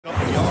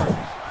yards.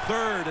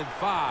 3rd and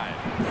 5.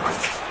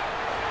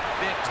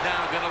 Vick's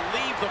now going to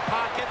leave the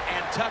pocket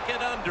and tuck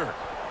it under.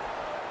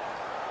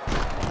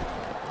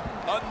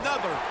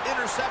 Another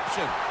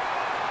interception.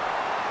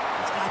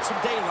 It's got some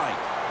daylight.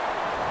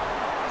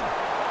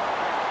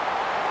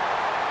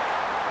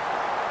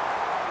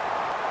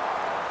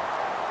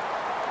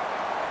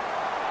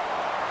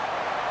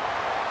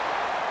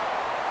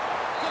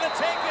 Going to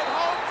take it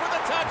home for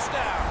the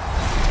touchdown.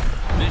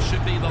 This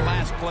should be the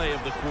last play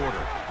of the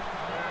quarter.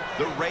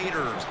 The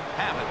Raiders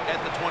have it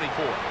at the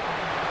 24.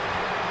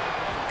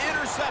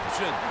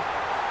 Interception.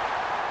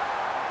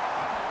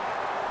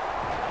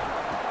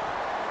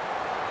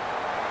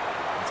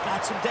 It's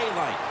got some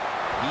daylight.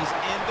 He's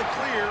in the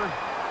clear.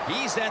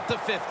 He's at the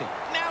 50.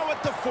 Now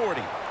at the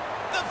 40.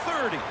 The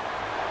 30.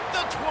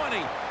 The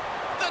 20.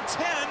 The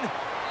 10.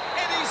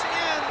 And he's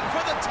in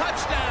for the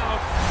touchdown.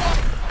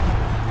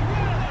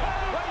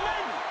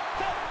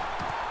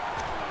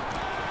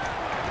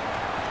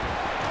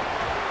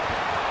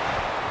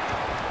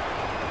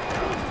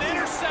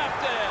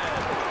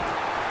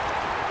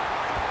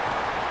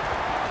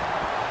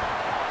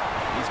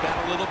 Got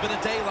a little bit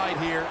of daylight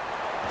here.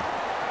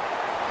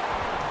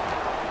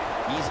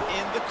 He's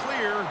in the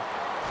clear.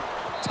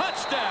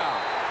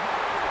 Touchdown.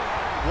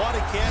 What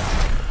a catch.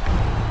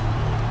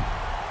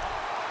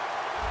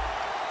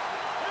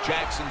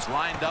 Jackson's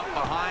lined up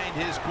behind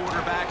his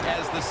quarterback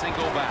as the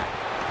single back.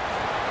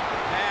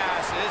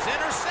 Pass is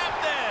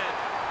intercepted.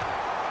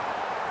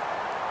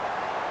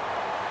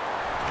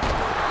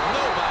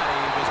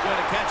 Nobody was going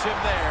to catch him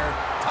there.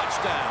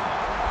 Touchdown.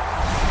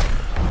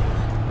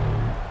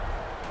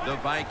 The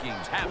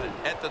Vikings have it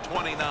at the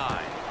 29.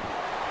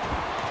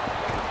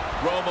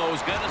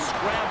 Romo's going to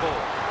scramble.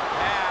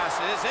 Pass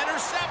is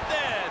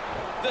intercepted.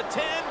 The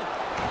 10,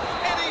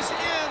 and he's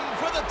in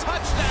for the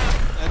touchdown.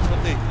 That's what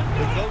the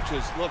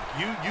coaches look.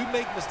 You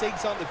make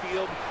mistakes on the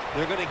field,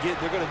 they're going to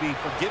be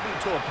forgiving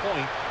to a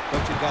point,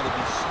 but you got to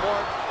be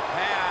smart.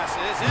 Pass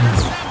is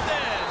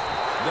intercepted.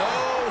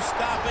 No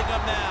stopping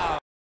him now.